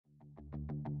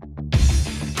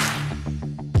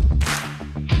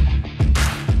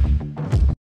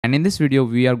And in this video,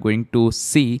 we are going to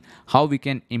see how we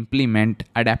can implement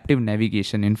adaptive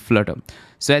navigation in Flutter.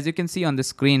 So as you can see on the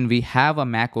screen, we have a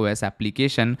macOS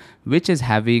application which is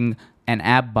having an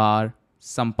app bar,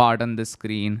 some part on the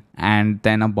screen, and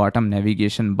then a bottom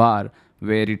navigation bar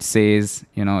where it says,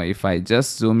 if I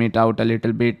just zoom it out a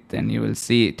little bit, then you will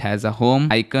see it has a home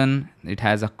icon, it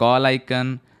has a call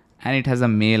icon, and it has a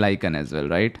mail icon as well,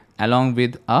 right? Along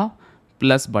with a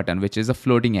plus button, which is a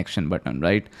floating action button,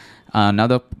 right? Now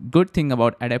the good thing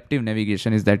about adaptive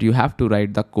navigation is that you have to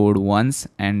write the code once,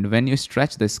 and when you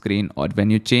stretch the screen or when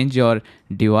you change your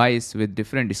device with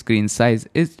different screen size,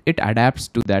 it adapts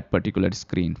to that particular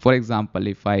screen. For example,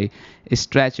 if I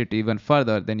stretch it even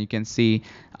further, then you can see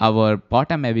our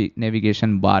bottom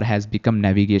navigation bar has become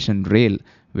navigation rail,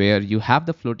 where you have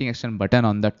the floating action button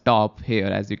on the top here,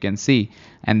 as you can see,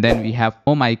 and then we have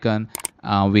home icon,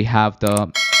 we have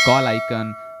the call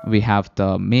icon, we have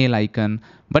the mail icon.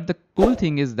 But the cool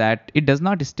thing is that it does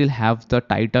not still have the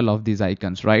title of these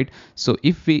icons, right? So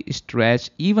if we stretch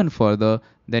even further,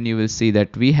 then you will see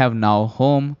that we have now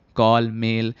home, call,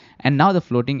 mail, and now the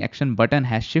floating action button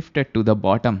has shifted to the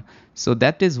bottom. So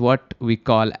that is what we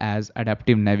call as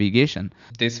adaptive navigation.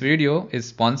 This video is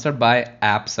sponsored by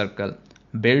AppCircle.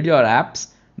 Build your apps,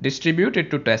 distribute it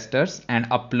to testers, and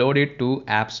upload it to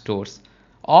app stores,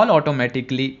 all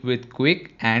automatically with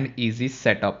quick and easy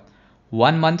setup.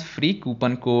 1 month free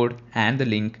coupon code and the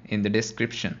link in the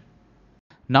description.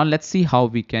 Now let's see how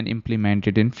we can implement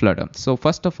it in Flutter. So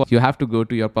first of all, you have to go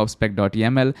to your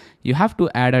pubspec.yaml. You have to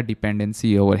add a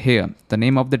dependency over here. The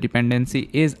name of the dependency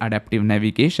is adaptive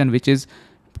navigation, which is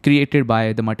created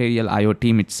by the Material IO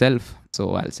team itself.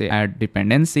 So I'll say add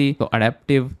dependency, so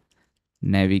adaptive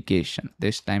navigation.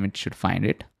 This time it should find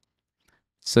it.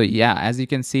 So yeah, as you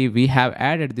can see, we have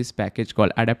added this package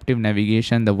called adaptive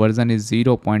navigation. The version is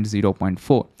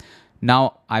 0.0.4.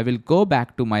 Now I will go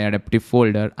back to my adaptive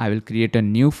folder. I will create a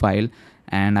new file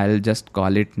and I will just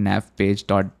call it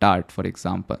navpage.dart, for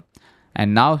example.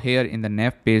 And now here in the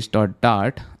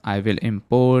navpage.dart, I will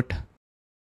import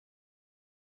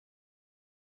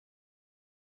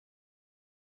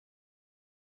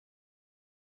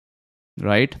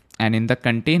right. And in the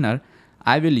container,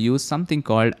 I will use something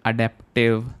called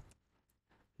adaptive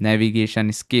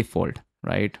navigation scaffold,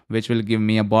 right? Which will give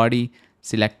me a body,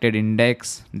 selected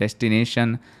index,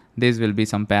 destination. These will be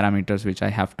some parameters which I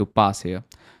have to pass here.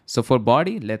 So for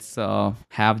body, let's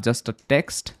have just a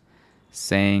text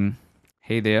saying,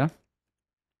 hey there,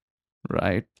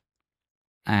 right?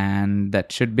 And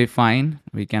that should be fine.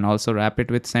 We can also wrap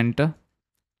it with center.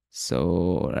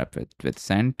 So wrap it with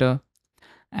center.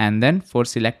 And then for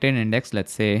selected index,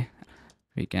 let's say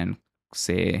we can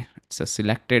say it's a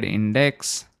selected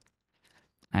index,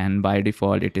 and by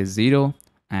default it is 0.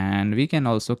 And we can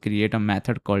also create a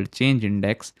method called change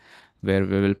index, where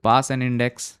we will pass an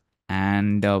index,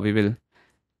 and we will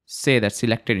say that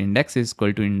selected index is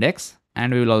equal to index,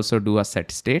 and we will also do a set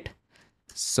state.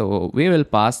 So we will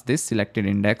pass this selected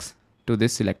index to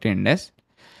this selected index,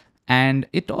 and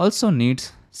it also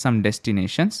needs some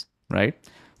destinations, right?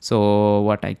 So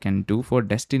what I can do for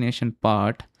destination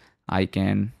part, I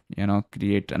can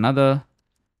create another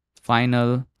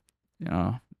final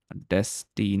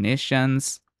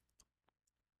destinations,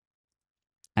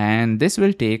 and this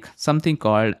will take something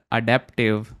called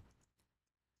adaptive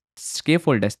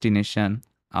scaffold destination,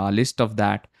 a list of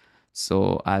that.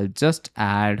 So I'll just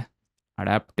add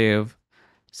adaptive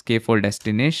scaffold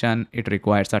destination. It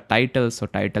requires a title, so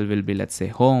title will be, let's say,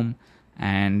 home,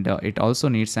 and it also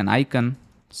needs an icon,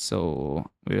 so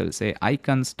we will say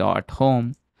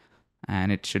icons.home,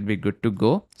 and it should be good to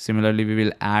go. Similarly, we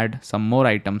will add some more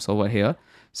items over here.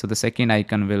 So the second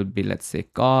icon will be, let's say,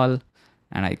 call,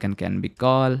 and icon can be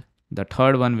call. The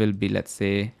third one will be, let's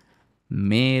say,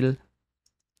 mail,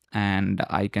 and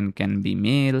icon can be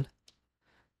mail,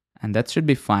 and that should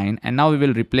be fine. And now we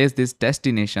will replace these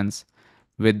destinations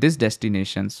with these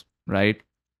destinations, right?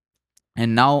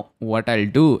 And now what I'll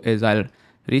do is I'll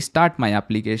restart my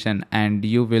application, and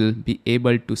you will be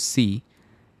able to see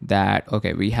that,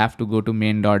 okay, we have to go to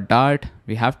main.dart.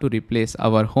 We have to replace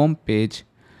our home page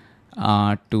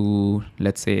to,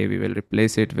 let's say, we will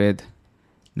replace it with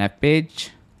navpage.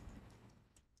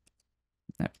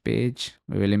 We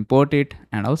will import it,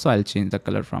 and also I'll change the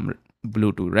color from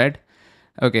blue to red.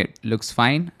 Okay, looks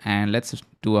fine. And let's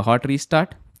do a hot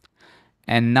restart.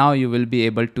 And now you will be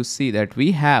able to see that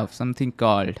we have something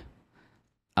called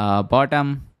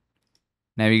bottom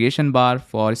navigation bar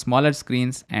for smaller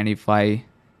screens. And if I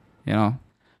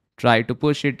try to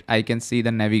push it, I can see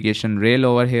the navigation rail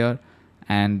over here,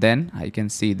 and then I can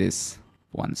see this.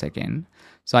 One second.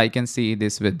 So I can see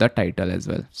this with the title as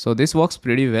well. So this works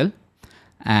pretty well.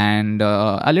 And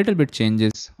a little bit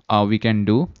changes we can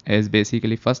do is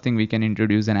basically first thing we can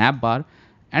introduce an app bar,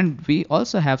 and we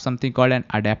also have something called an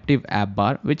adaptive app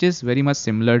bar, which is very much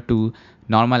similar to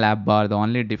normal app bar. The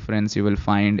only difference you will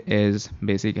find is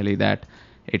basically that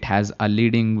it has a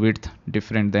leading width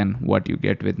different than what you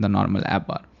get with the normal app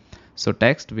bar. So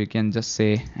text, we can just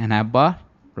say an app bar,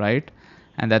 right?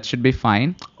 And that should be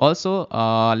fine. Also,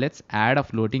 let's add a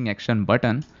floating action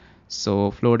button.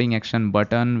 So floating action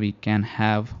button we can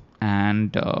have,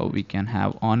 and we can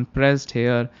have on pressed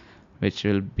here, which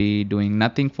will be doing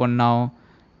nothing for now.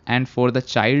 And for the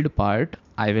child part,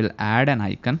 I will add an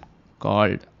icon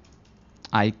called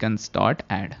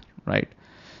icons.add, right?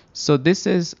 So this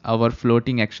is our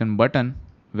floating action button.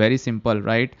 Very simple,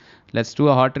 right? Let's do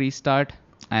a hot restart,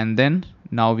 and then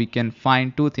now we can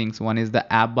find two things. One is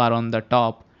the app bar on the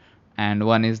top and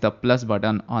one is the plus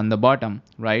button on the bottom,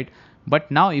 right? But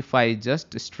now if I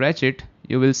just stretch it,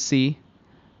 you will see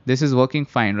this is working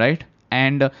fine, right?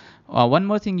 And one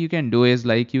more thing you can do is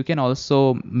like you can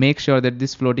also make sure that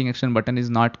this floating action button is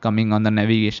not coming on the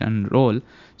navigation role.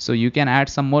 So you can add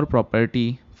some more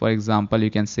property. For example,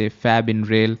 you can say fab in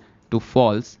rail to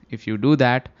false. If you do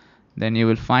that, then you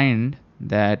will find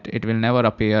that it will never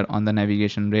appear on the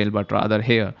navigation rail but rather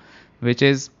here, which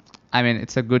is, I mean,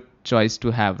 it's a good choice to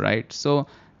have, right? So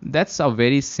that's a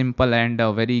very simple and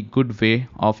a very good way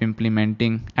of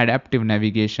implementing adaptive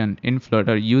navigation in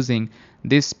Flutter using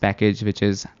this package, which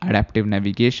is adaptive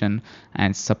navigation,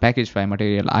 and it's a package by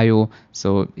Material.io.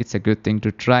 So it's a good thing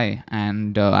to try,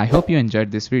 and I hope you enjoyed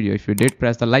this video. If you did,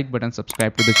 press the like button,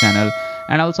 subscribe to the channel,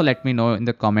 and also let me know in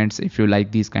the comments if you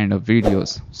like these kind of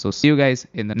videos. So see you guys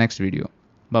in the next video.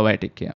 Bye bye, take care.